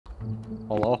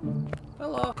Hello?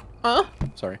 Hello. Huh?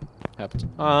 Sorry. Happens.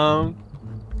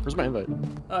 Where's my invite?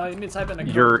 You need to type in a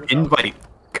code. Your invite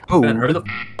code. Man, hurry the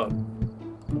up.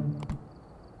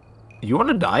 You want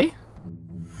to die?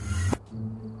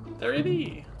 There it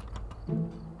is.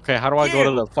 Okay, how do I go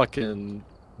to the fucking...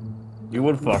 You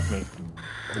would fuck me.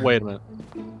 Wait a minute.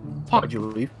 Why'd you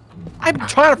leave? I'm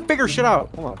trying to figure shit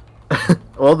out. Hold on.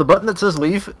 Well, the button that says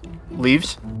leave,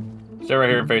 leaves. Stay right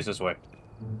here and face this way.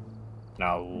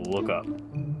 Now look up.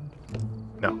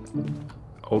 No.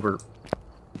 Over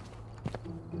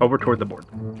toward the board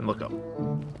and look up.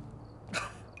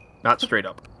 Not straight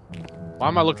up. Why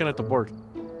am I looking at the board?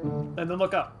 And then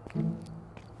look up.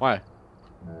 Why?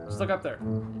 Just look up there.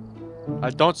 I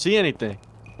don't see anything.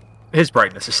 His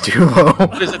brightness is too low.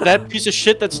 Is it that piece of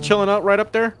shit that's chilling out right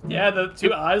up there? Yeah, the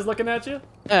two eyes looking at you?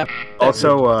 Yeah.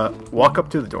 Also, walk up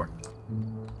to the door.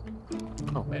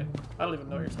 Oh, man. I don't even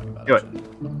know what you're talking about. Do it. Actually.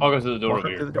 I'll go to the door Walk over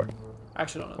up to here. the door.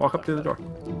 Actually, I don't know. Walk up to the door.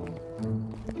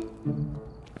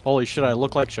 Holy shit, I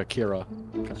look like Shakira.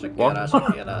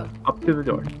 Shakira. Up to the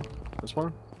door. This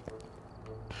one?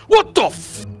 What the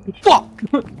fuck?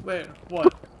 Wait,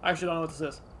 what? I actually don't know what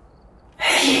this is.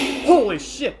 Holy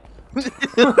shit! What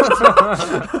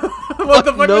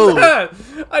the fuck was that?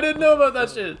 I didn't know about that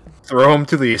shit. Throw him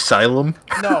to the asylum.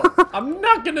 No, I'm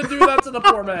not gonna do that to the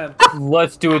poor man.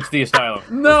 Let's do it to the asylum.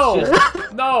 No,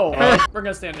 no. We're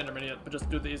gonna stand intermediate, but just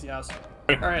do the easy house.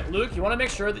 All right, Luke, you want to make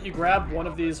sure that you grab one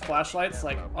of these flashlights,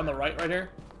 like on the right here.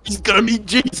 He's gonna meet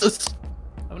Jesus.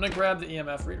 I'm gonna grab the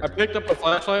EMF reader. I picked up a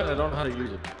flashlight and I don't know how to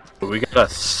use it. We got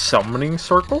a summoning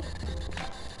circle.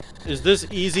 Is this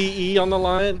easy E on the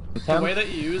line? The way that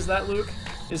you use that, Luke,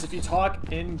 is if you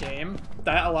talk in-game,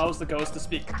 that allows the ghost to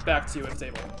speak back to you if it's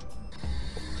able.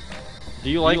 Do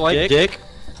you like dick?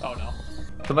 Oh, no.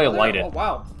 Somebody light Oh, it.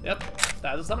 wow. Yep.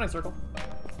 That is a summoning circle.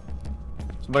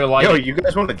 Somebody light Yo, it. you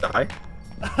guys want to die?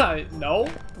 No,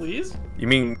 please? I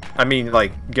mean,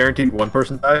 like, guaranteed one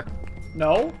person die?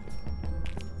 No?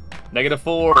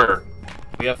 -4.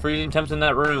 We have freezing temps in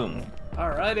that room.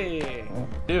 Alrighty.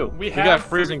 Dude, We got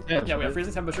freezing temps. Yeah, we have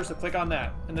freezing temperature, so click on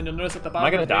that. And then you'll notice at the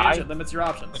bottom Am I of the gonna page, die? it limits your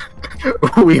options.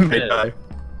 We may die.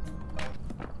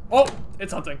 Oh,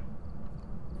 it's hunting.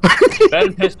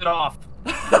 Ben pissed it off.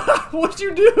 What'd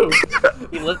you do?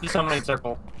 He lit the summoning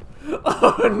circle.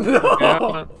 Oh, no.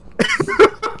 Yeah.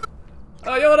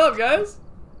 Oh, yo, what up, guys? How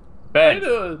Ben, you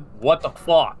doing? what the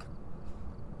fuck?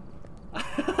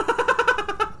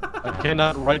 I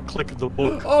cannot right click the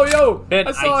book. Oh, yo, Ben,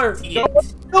 I saw her. see Yo,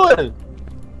 it. What are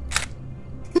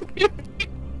you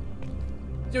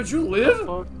did you live?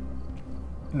 doing?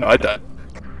 No, I died.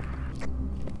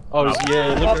 Oh, yeah,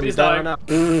 look at me he's down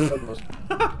dying.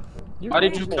 now. Why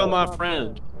did you kill my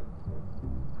friend?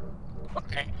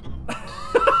 Okay.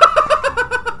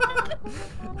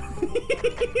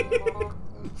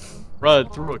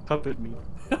 Rud threw a cup at me.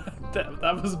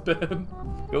 that was Ben.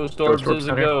 Ghost orbs is a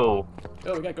down here. go.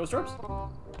 Oh, we got ghost orbs?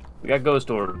 We got ghost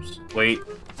orbs. Wait, I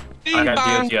Bing got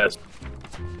bong. DOTS.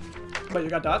 Wait, you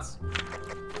got dots?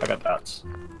 I got dots.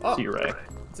 Oh, See you, Ray.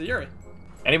 it's a Yuri.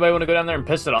 Anybody want to go down there and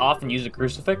piss it off and use a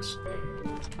crucifix?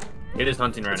 It is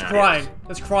hunting right It's now. crying.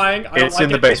 It's crying. I don't It's like in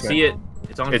the it. basement. See it?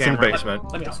 It's on It's in camera. the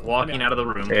basement. Let me It's out. walking out of the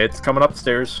room. It's coming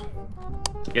upstairs.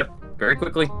 Yep, very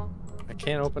quickly. I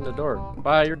can't open the door.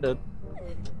 Bye, you're dead.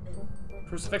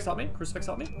 Crucifix, help me. Crucifix,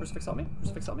 help me. Crucifix, help me.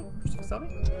 Crucifix, help me. Crucifix, help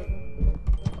me.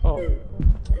 Oh.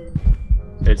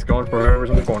 It's going for whoever's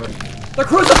in the corner. The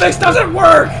crucifix doesn't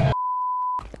work!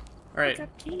 Alright.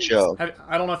 Joe.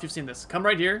 I don't know if you've seen this. Come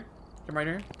right here. Come right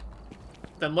here.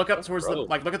 Then look up towards the,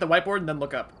 like, look at the whiteboard and then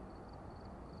look up.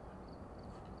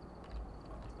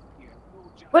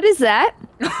 What is that?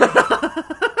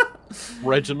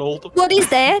 Reginald. What is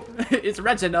that? It's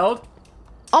Reginald.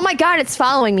 Oh my god, it's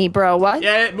following me, bro. What?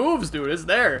 Yeah, it moves, dude. It's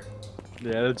there.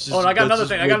 Yeah, that's just. Oh, and I got that's another just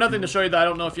thing. I got weird. nothing to show you that I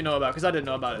don't know if you know about, because I didn't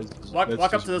know about it. Walk That's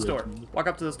up just to this weird. door. Walk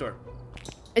up to this door.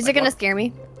 Is it gonna scare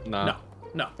me? Nah. No.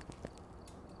 No.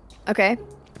 Okay.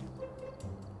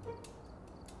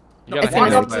 You No, gotta walk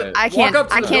hang up by to- it. I can't. up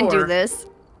to I the can't door. do this.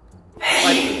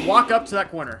 Like, walk up to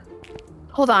that corner.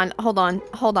 Hold on. Hold on.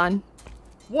 Hold on.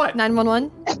 What? 911.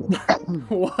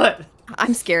 What?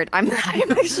 I'm scared. I'm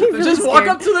actually really Just walk scared.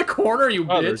 up to the corner, you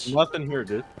Oh, there's bitch. nothing here,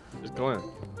 dude. Just go in.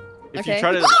 If Okay. you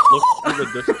try to look through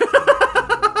the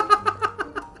distance.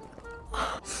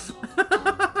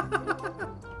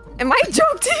 Am I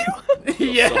joke to you?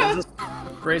 Yeah.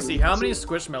 Gracie, how many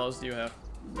squishmallows do you have?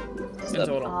 In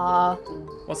total.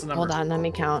 What's the number? Hold on. Let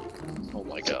me count. Oh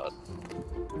my god.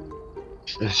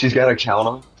 She's got to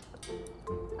count them.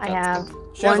 I have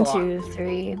She has a 1, lot. 2,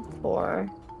 3, 4,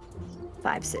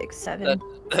 5, 6, 7,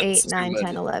 That's 8, too 9, much.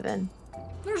 10, 11.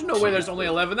 There's no way there's only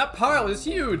 11. That pile is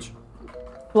huge.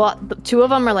 Well, 2 of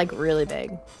them are like really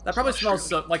big. That probably smells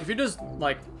so. Like if you just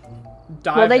like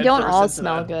dive. Well, they don't headfirst all into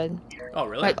smell that- good. Oh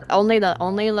really? Like only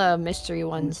the mystery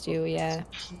ones do. Yeah.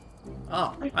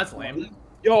 Oh, that's lame.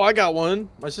 Yo, I got one.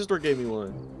 My sister gave me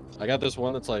one. I got this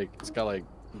one that's like, it's got like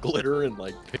glitter and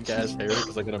like pink ass hair.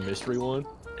 It's like in a mystery one.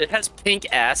 It has pink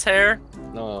ass hair.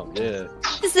 No, yeah.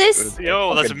 What is this?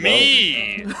 Yo, that's Fucking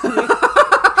me.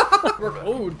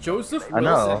 Oh, Joseph I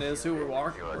know. Wilson is who we're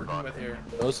working with here.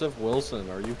 Joseph Wilson,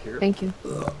 are you here? Thank you.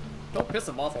 Don't piss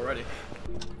him off already.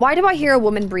 Why do I hear a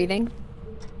woman breathing?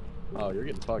 Oh, you're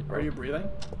getting fucked, bro. Are you breathing?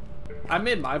 I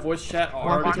made my voice chat Walkie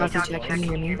already. talkie check. Can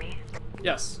you hear me?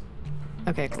 Yes.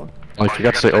 Okay, cool. Like, you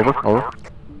got to say over, over.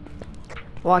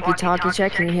 Walkie talkie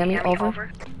check. Can you hear me?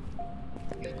 Over.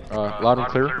 Loud and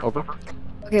clear, over.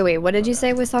 Okay, wait. What did you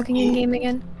say was talking in game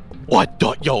again? What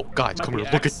the? Yo, guys, Might come be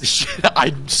here. Look at X. this shit.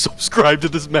 I subscribed to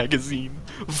this magazine.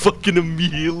 Fucking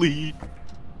immediately.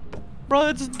 Bro,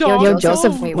 it's dog. Yo,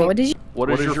 Joseph. Wait, what did you? What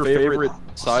is your favorite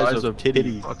size of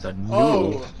titty?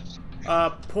 Oh.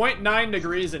 0.9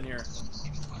 degrees in here.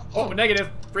 Oh, negative.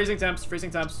 Freezing temps.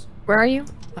 Freezing temps. Where are you?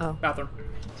 Oh. Bathroom.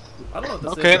 I don't know what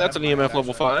this is. Okay, but that's an I have EMF to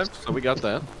level actually. 5, so we got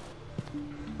that.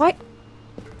 What?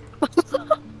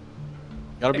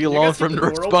 Gotta be Hey, you along guys keep from the the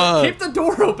door open? spot. Keep the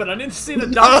door open. I didn't see the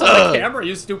dots on the camera,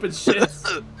 you stupid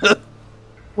shits.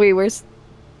 Wait, where's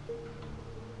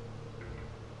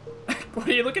What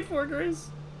are you looking for, Grace?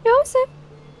 Joseph?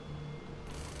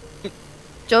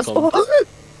 Joseph.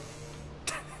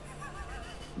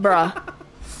 Bruh.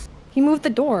 He moved the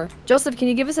door. Joseph, can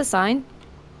you give us a sign?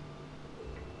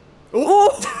 Oh!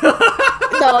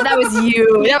 No, that was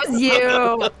you. That was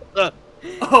you.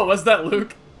 Oh, was that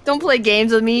Luke? Don't play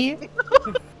games with me.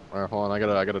 Alright, hold on,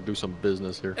 I gotta do some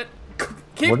business here.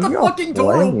 Keep What are the y'all fucking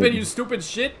door playing? open, you stupid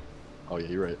shit. Oh yeah,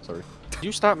 you're right, sorry. Did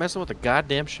you stop messing with the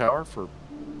goddamn shower for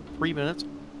 3 minutes?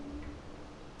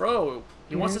 Bro,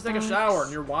 he wants to take a shower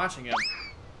and you're watching him.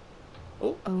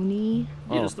 Oh, Oni.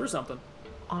 he Oh. just threw something.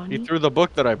 He Oni. threw the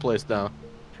book that I placed down.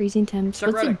 Freezing temps. Check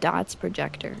What's reading. a dots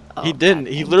projector? Oh, He didn't.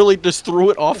 God He damn. literally just threw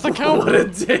it off the What counter. a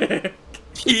dick.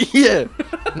 Yeah.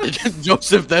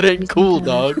 Joseph, that ain't cool,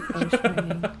 dog.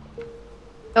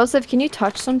 Joseph, can you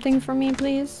touch something for me,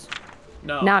 please?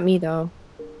 No. Not me, though.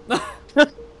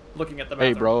 Looking at the bathroom.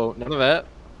 Hey, bro, none of that.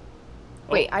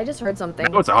 Wait, I just heard something.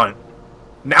 Now it's a hunt.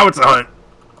 Now it's a hunt.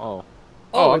 Oh.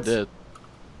 Oh, I'm it's- dead.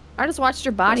 I just watched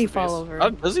your body Rest in fall peace. over.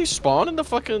 Does he spawn in the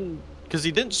fucking... Because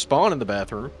he didn't spawn in the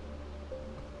bathroom.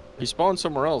 He spawned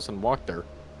somewhere else and walked there.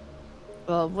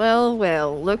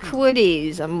 Well, look who it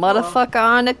is. A motherfucker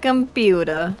on a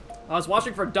computer. I was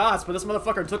watching for dots, but this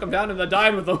motherfucker took him down and I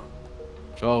died with them.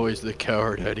 It's always the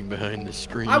coward hiding behind the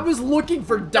screen. I was looking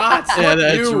for dots. Yeah, fuck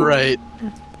that's you. right.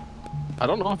 I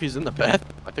don't know if he's in the bath.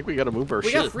 I think we gotta move our We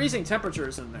shit. got freezing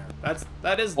temperatures in there.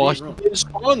 That is Well, the he room. didn't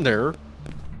spawn there.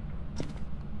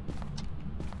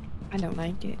 I don't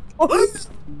like it.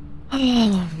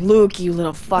 Oh, Luke, you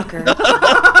little fucker.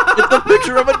 It's a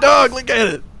picture of a dog. Look at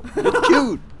it. It's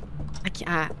cute. I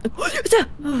can't.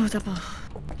 Oh,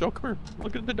 Joe, come here.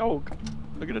 Look at the dog.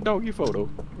 Look at the doggy photo.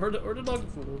 Where the dog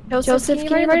food? Joseph,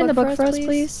 can you write in the book for us,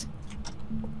 please?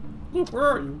 Luke, where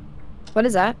are you? What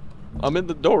is that? I'm in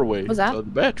the doorway What's that? of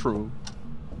the bathroom.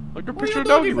 Look at a Where's picture your of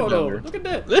doggy doggy photo? down Look at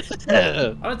that. there.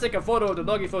 I'm gonna take a photo of the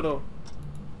doggy photo.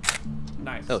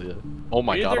 Nice. Hell yeah. Oh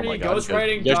my We god, either oh my need god.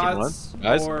 ghostwriting You guys can dots run.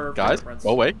 Guys, or guys, fingerprints. go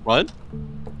away. Run.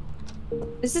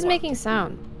 This is What? making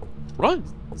sound. Run.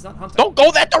 It's not hunting. Don't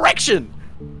go that direction.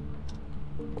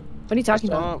 What are you talking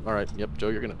about? Alright, yep, Joe,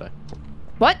 you're gonna die.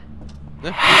 What?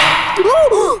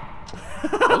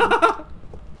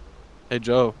 Hey,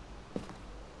 Joe.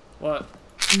 What?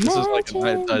 This is like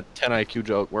a 10 IQ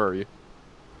joke. Where are you?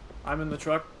 I'm in the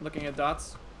truck looking at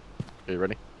dots. Okay, you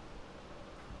ready?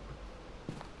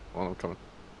 Well, I'm coming.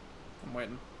 I'm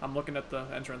waiting. I'm looking at the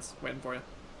entrance, waiting for you.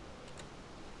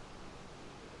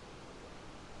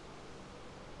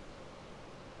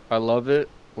 I love it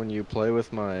when you play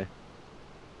with my...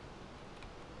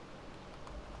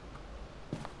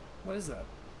 What is that?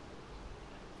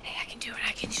 Hey, I can do it.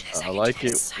 I can do this. I can like do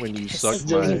it this, I when can you do suck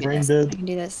this, my- I can do Brain this, dead. I can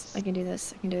do this. I can do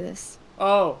this. I can do this.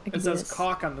 Oh, I can it do says this.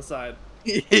 caulk on the side.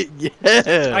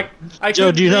 Yeah! I Joe,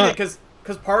 couldn't do you read not- it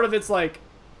because part of it's like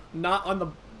not on the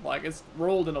like it's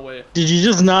rolled in a way. Did you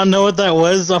just not know what that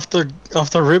was off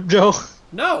the rip, Joe?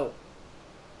 No,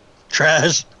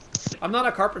 Trash. I'm not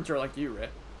a carpenter like you, Ray.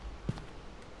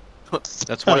 That's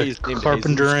Not why a he's named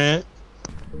carpenter ant.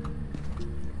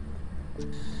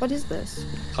 What is this?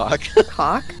 Cock.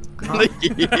 Cock?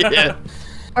 Yeah.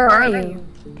 Where are you?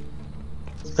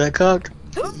 Is that cock?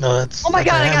 No, that's. Oh my that's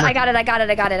a god, hammer. I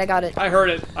got it. I heard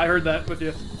it. I heard that with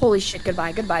you. Holy shit,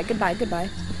 goodbye.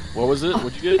 What was it?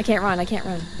 What'd you I get? can't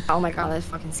run. Oh my god, that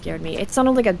fucking scared me. It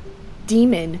sounded like a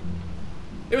demon.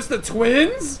 It was the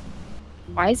twins?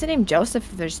 Why is it named Joseph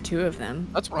if there's 2 of them?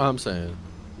 That's what I'm saying.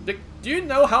 Do you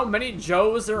know how many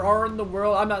Joes there are in the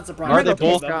world? I'm not surprised. Why are they Riddle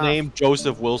both pissed off. named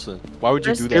Joseph Wilson? Why would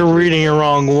you do that? You're reading it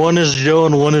wrong. One is Joe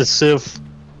and one is Sif.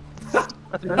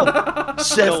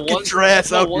 Chef, get your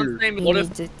ass out here. What You if,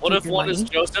 need to what keep if your one is money.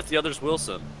 Joseph, the other's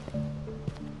Wilson?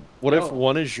 What if Oh.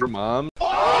 one is your mom? Why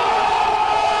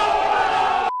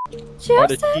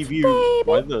Joseph, the TV? baby.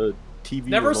 Why the TV?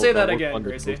 Never remote say that don't work again, on the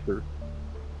Gracie. toaster?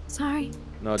 Sorry.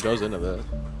 No, Joe's into that.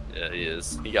 Yeah, he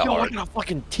is. He got Yo, I hard. got a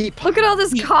fucking teapot. Look at all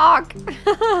this cock.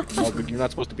 Oh, but you're not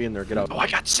supposed to be in there. Get out. Oh, I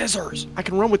got scissors. I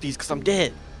can run with these because I'm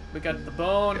dead. We got the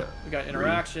bone. We got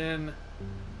interaction.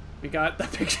 We got the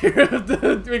picture of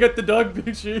the. We got the dog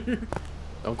picture.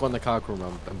 Don't go in the cock room.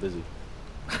 I'm busy.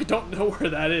 I don't know where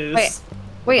that is.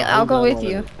 Wait, I'll go I'm with not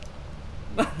you.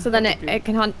 on So then it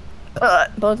can hunt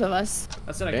both of us.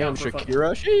 That's an Damn, account for fuck-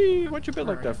 Shakira. She, what you been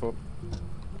like that for? Are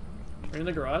you in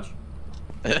the garage?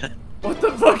 What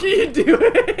the fuck are you doing?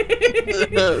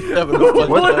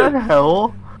 What the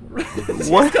hell? He's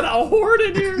got a horde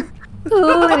in here.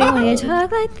 Ooh, when you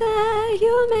talk like that,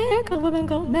 you make a woman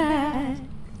go mad.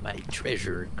 My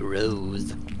treasure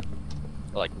grows.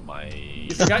 Like my. You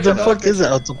forgot The your dog fuck is picture.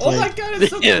 that to Oh play? my god, it's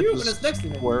so Yeah, cute when it's next to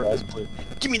me. Where I play.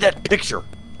 Give me that picture.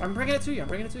 I'm bringing it to you.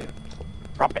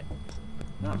 Drop it.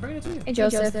 No, I'm bringing it to you. Hey,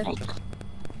 Joseph.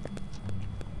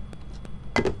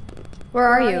 Where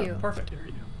are you? Perfect.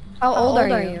 How old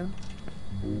are you?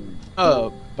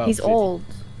 About He's 50. old.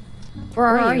 Where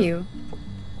are you?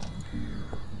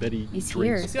 Betty He's drinks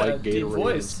here. He's got a white deep Gatorade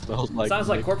voice. and Smells like Sounds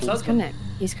like Nick corpse Cole. husband.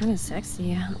 He's kind of sexy.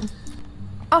 Yeah.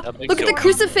 Oh, That makes look at the you-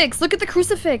 crucifix. Look at the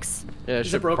crucifix. Yeah, Is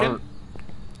shit it broken? burnt.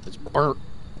 It's burnt.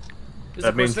 Is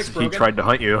That the means crucifix he broken? tried to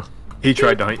hunt you. He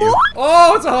tried to hunt you.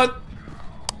 Oh, it's a hunt.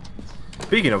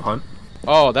 Speaking of hunt,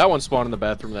 Oh, that one spawned in the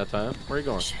bathroom that time. Where are you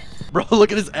going? Bro,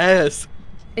 look at his ass.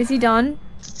 Is he done?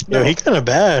 Yo, he kind of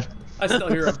bad. I still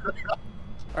hear him.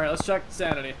 All right, let's check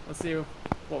sanity. Let's see what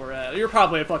we're at. You're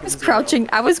probably a fucking. I was zero. crouching.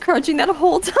 I was crouching that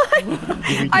whole time.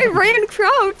 I ran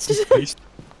crouched.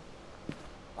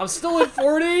 I'm still at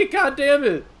 40. God damn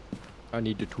it. I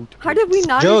need to toot. How did we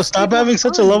not? Joe, escape stop our having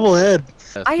such a fun? level head.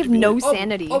 I have no Oh,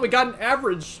 sanity. Oh, we got an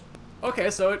average. Okay,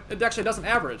 so it actually doesn't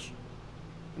average.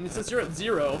 And since you're at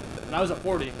 0 and I was at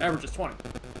 40, average is 20.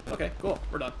 Okay, cool.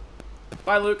 We're done.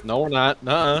 Bye, Luke. No, we're not.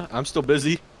 Nuh-uh. I'm still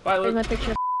busy. Bye, Where's my Luke.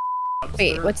 picture?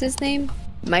 Wait, what's his name?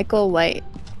 Michael White.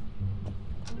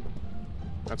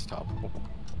 That's topical.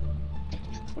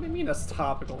 What do you mean that's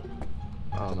topical?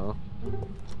 I don't know.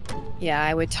 Yeah,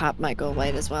 I would top Michael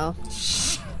White as well.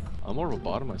 I'm more of a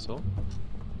bottom myself.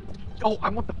 Yo, I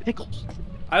want the pickles.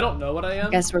 I don't know what I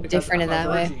am. Guess we're because different in I'm a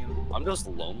that way. virgin. I'm just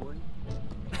lonely.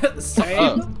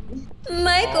 Same.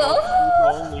 Michael.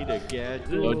 Only to get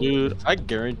Yo, dude, I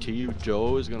guarantee you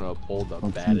Joe is gonna pull the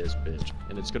baddest bitch.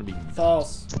 And it's gonna be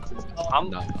False. I'm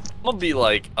nah. gonna be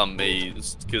like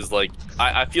amazed because like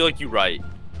I feel like you're right.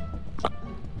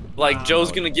 Like Wow.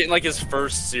 Joe's gonna get in like his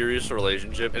first serious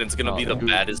relationship and it's gonna be the Dude,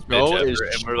 baddest Joe bitch ever. is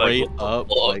And we're like, straight what the up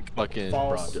fuck? like fucking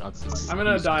False. bro, I'm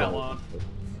gonna he's dial going- on.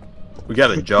 we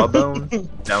got a jawbone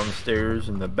downstairs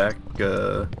in the back.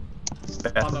 On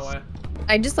Bathroom. the way.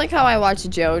 I just like how I watch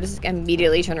Joe just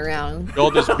immediately turn around.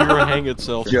 Yo, this beer hang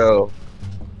itself. Joe,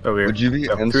 Over here. would you be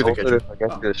Yeah, through the insulted kitchen. if I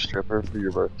got you a stripper for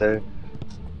your birthday?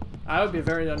 I would be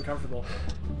very uncomfortable.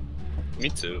 Me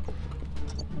too.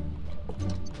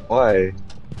 Why?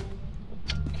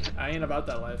 I ain't about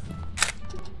that life.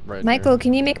 Right Michael,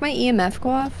 can you make my EMF go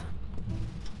off?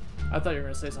 I thought you were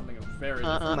gonna say something very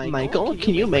different. Michael,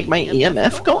 can you make my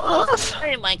EMF go off?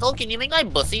 Hey Michael, can you make my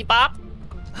bussy pop? there.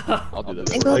 I'll do that.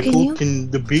 Michael, can Michael, you? can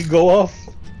the beat go off?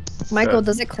 Michael,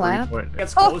 does it clap? It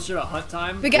gets Oh. closer to hunt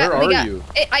time. We got. Where we are got. you?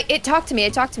 It talked to me.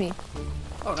 It talked to me.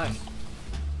 Oh, nice.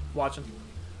 Watching.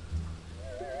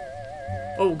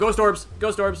 Oh, ghost orbs!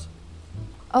 Ghost orbs!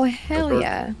 Oh hell Ghost orb.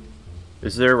 yeah!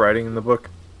 Is there writing in the book?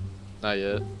 Not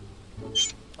yet.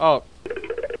 Oh.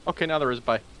 Okay, now there is.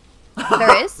 Bye.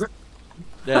 There is.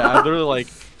 Yeah, I literally like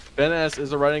Ben asked,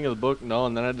 "Is the writing of the book?" No,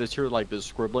 and then I just hear like this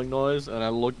scribbling noise, and I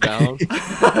look down,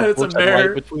 It's a looks bear.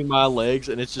 right between my legs,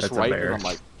 and it's just That's a right. bear. And I'm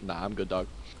like, "Nah, I'm good, dog."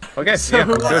 Okay, So yeah,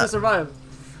 who wants to good. survive?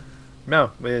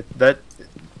 No,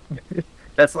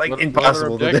 that's like What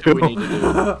impossible other to objective we do. need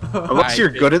to do? Unless you're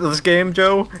good at this game,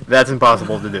 Joe, that's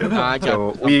impossible to do. Nah, I got.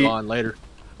 So I'm gone later.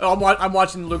 Oh, I'm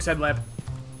watching Luke's headlamp.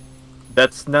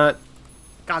 that's not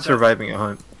Contact. surviving a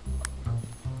hunt.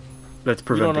 That's You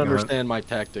preventing don't a hunt. understand my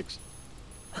tactics.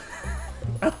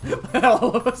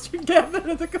 All of us are gathered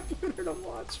at the computer to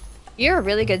watch. You're a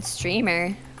really good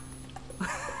streamer.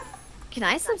 Can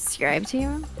I subscribe to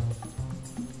you?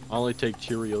 I only take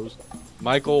Cheerios.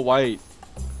 Michael White,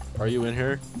 are you in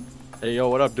here? Hey, yo,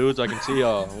 what up, dudes? I can see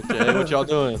y'all. Okay, what y'all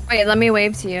doing? Wait, let me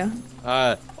wave to you.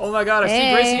 Oh my god, I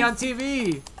see Gracie on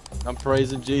TV. I'm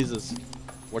praising Jesus.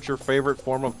 What's your favorite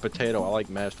form of potato? I like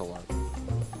mashed a lot.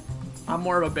 I'm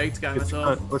more of a baked guy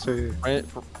myself. What's a...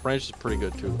 French is pretty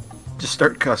good too. Just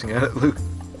start cussing at it, Luke.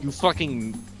 You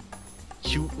fucking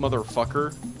cute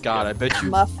motherfucker. God, I bet you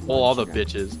Muff pull all the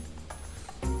bitches.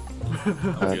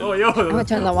 Oh, yo, I'm gonna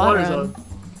turn the water on.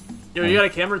 Yo, you got a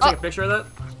camera to take a picture of that?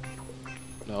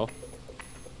 No.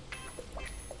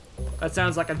 That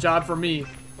sounds like a job for me.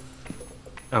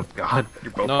 Oh god,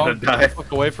 you're both No, gonna die.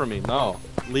 fuck away from me. No.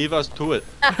 Leave us to it.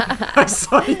 I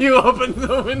saw you open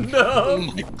the window.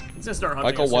 He's gonna start hunting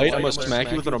Michael us. White, I'm gonna smack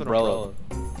you with an umbrella.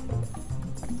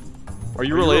 Are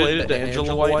you related to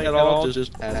Angela White at all?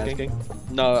 Just asking.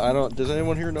 No, I don't. Does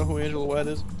anyone here know who Angela White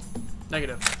is?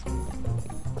 Negative.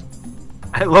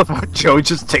 I love how Joe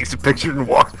just takes a picture and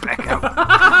walks back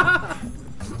out.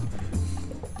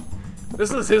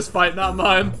 This is his fight, not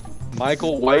mine.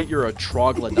 Michael White, you're a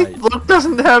troglodyte. Luke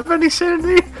doesn't have any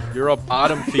sanity. You're a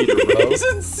bottom feeder, bro. He's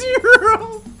in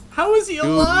zero. How is he Dude,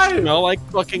 alive? you smell like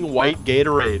fucking white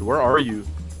Gatorade. Where are you?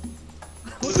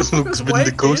 Luke's been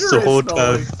the ghost the whole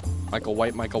time. Michael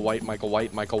White, Michael White, Michael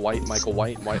White, Michael White, Michael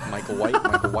White, Michael White,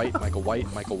 Michael White, Michael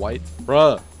White, Michael White.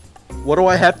 Bruh, what do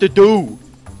I have to do?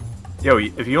 Yo,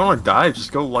 if you want to die,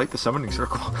 just go light the summoning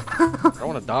circle. I don't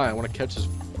want to die. I want to catch this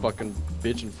fucking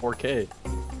bitch in 4K.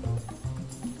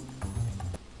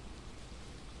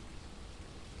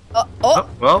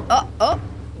 Oh,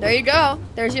 there you go.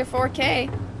 There's your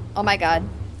 4K. Oh my god.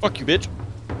 Fuck you, bitch.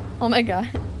 Oh my god.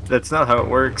 That's not how it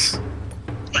works.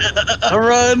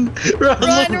 Run!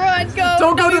 Run, go!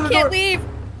 Don't no, go to you the can't door. leave!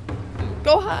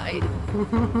 Go hide.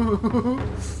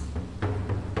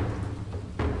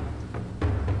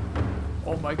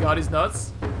 Oh my god, he's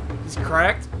nuts. He's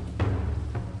cracked.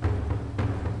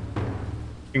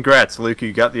 Congrats, Luke,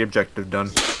 you got the objective done.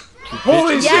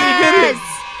 Holy shit, Yes!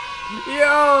 you did it!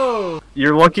 Yo!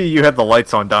 You're lucky you had the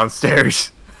lights on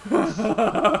downstairs.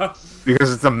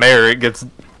 Because it's a mayor, it gets,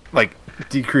 like,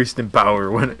 decreased in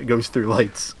power when it goes through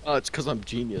lights. Oh, it's because I'm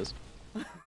genius.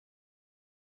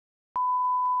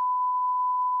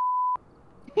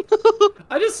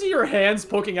 I just see your hands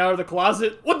poking out of the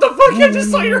closet. What the fuck? I just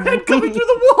saw your head coming through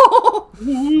the wall!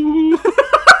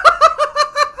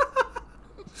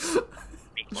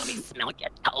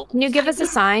 Can you give us a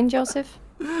sign, Joseph?